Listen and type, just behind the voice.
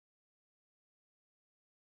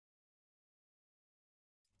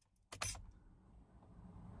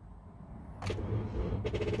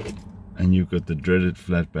and you've got the dreaded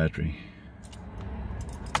flat battery.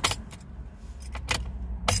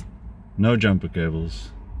 No jumper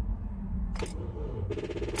cables.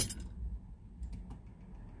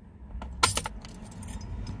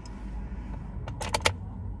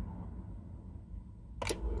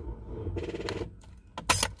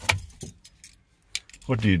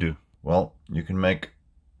 What do you do? Well, you can make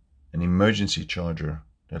an emergency charger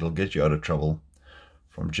that'll get you out of trouble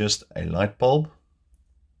from just a light bulb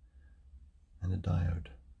and a diode.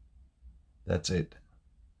 That's it.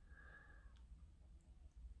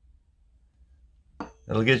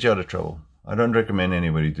 That'll get you out of trouble. I don't recommend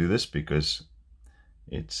anybody do this because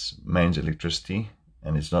it's mains electricity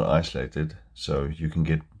and it's not isolated, so you can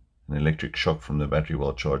get an electric shock from the battery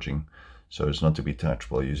while charging, so it's not to be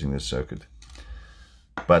touched while using this circuit.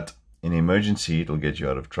 But in emergency, it'll get you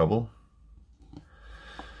out of trouble.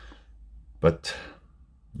 But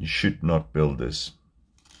you should not build this.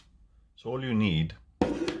 So all you need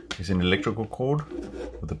is an electrical cord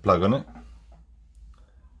with a plug on it,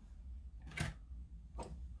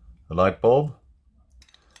 a light bulb,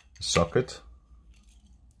 a socket,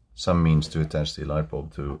 some means to attach the light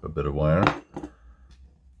bulb to a bit of wire,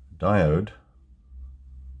 diode,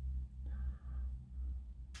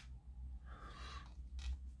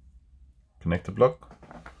 connector block,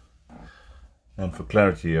 and for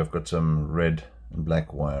clarity I've got some red and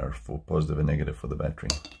black wire for positive and negative for the battery.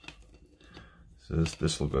 So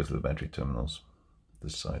this will go to the battery terminals,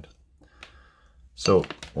 this side. So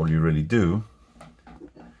all you really do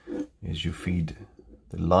is you feed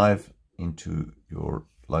the live into your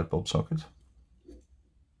light bulb socket,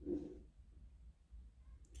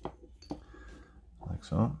 like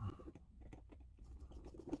so.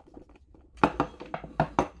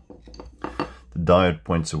 The diode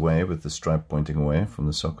points away with the stripe pointing away from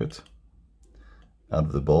the socket, out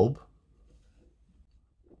of the bulb.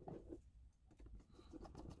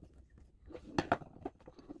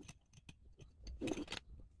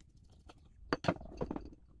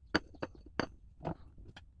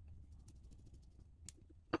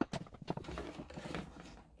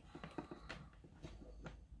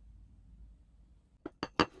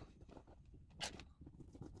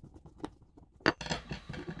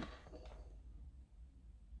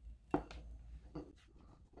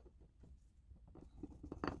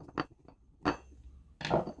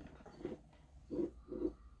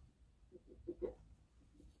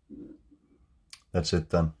 That's it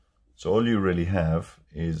done. So all you really have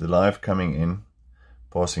is the live coming in,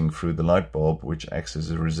 passing through the light bulb, which acts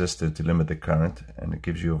as a resistor to limit the current, and it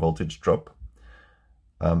gives you a voltage drop.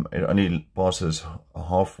 It only passes a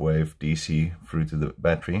half wave DC through to the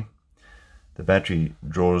battery. The battery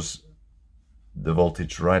draws the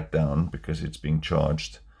voltage right down because it's being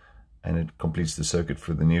charged, and it completes the circuit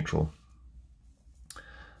through the neutral.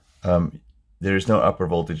 There is no upper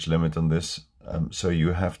voltage limit on this, so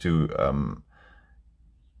you have to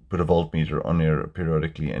put a voltmeter on here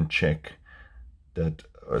periodically and check that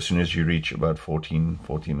as soon as you reach about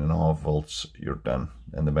 14.5 volts, you're done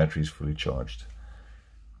and the battery is fully charged.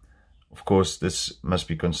 Of course, this must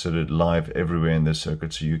be considered live everywhere in this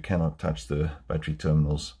circuit, so you cannot touch the battery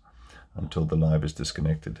terminals until the live is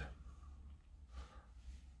disconnected.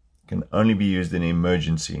 It can only be used in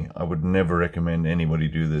emergency. I would never recommend anybody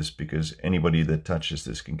do this because anybody that touches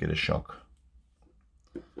this can get a shock.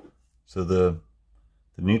 So the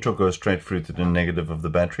neutral goes straight through to the negative of the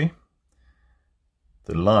battery.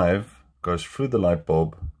 The live goes through the light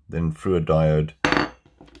bulb, then through a diode.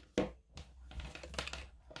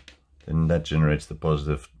 Then that generates the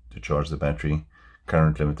positive to charge the battery,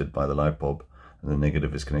 current limited by the light bulb, and the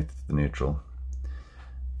negative is connected to the neutral.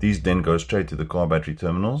 These then go straight to the car battery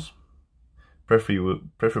terminals.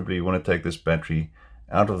 Preferably you want to take this battery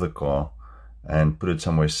out of the car and put it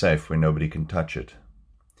somewhere safe where nobody can touch it.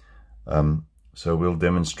 So we'll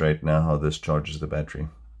demonstrate now how this charges the battery.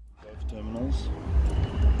 Both terminals.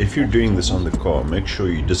 If you're doing this on the car, make sure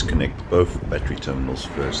you disconnect both battery terminals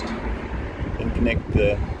first. Then connect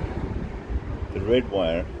the red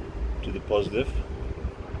wire to the positive.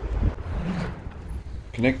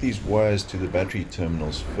 Connect these wires to the battery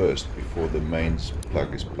terminals first before the mains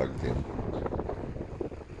plug is plugged in.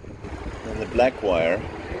 Then the black wire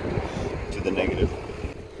to the negative.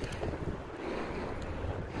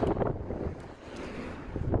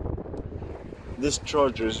 This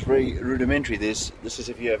charger is very rudimentary. This is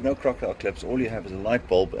if you have no crocodile clips, all you have is a light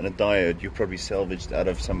bulb and a diode you probably salvaged out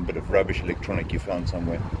of some bit of rubbish electronic you found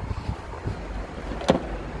somewhere.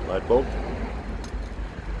 Light bulb.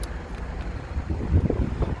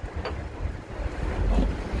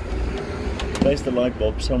 Place the light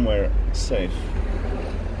bulb somewhere safe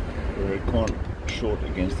where it can't short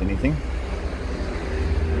against anything.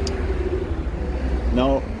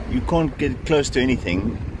 Now you can't get close to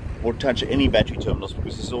anything or touch any battery terminals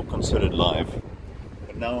because this is all considered live.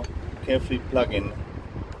 But now carefully plug in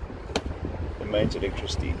the mains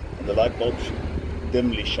electricity and the light bulb should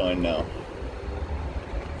dimly shine now.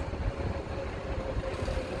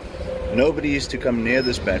 Nobody is to come near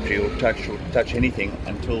this battery or touch anything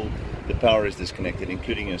until the power is disconnected,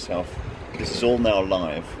 including yourself. This is all now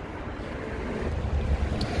live.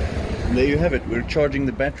 And there you have it. We're charging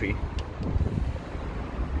the battery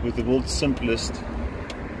with the world's simplest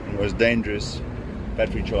and most dangerous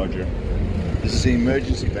battery charger. This is an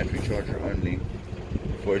emergency battery charger only,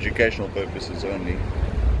 for educational purposes only.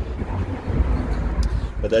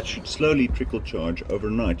 But that should slowly trickle charge.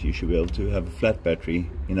 Overnight you should be able to have a flat battery,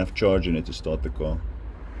 enough charge in it to start the car.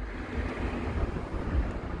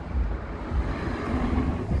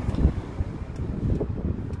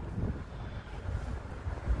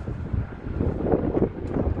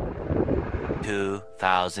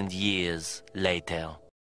 Thousand years later.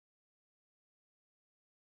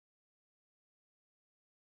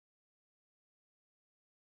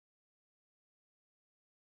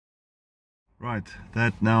 Right,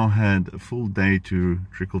 that now had a full day to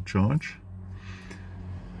trickle charge.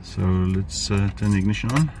 So let's turn the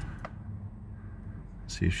ignition on.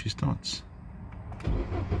 See if she starts.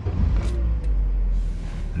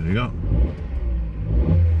 There we go.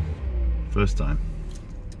 First time.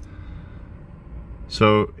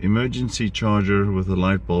 So, emergency charger with a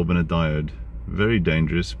light bulb and a diode. Very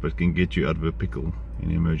dangerous, but can get you out of a pickle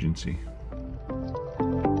in emergency.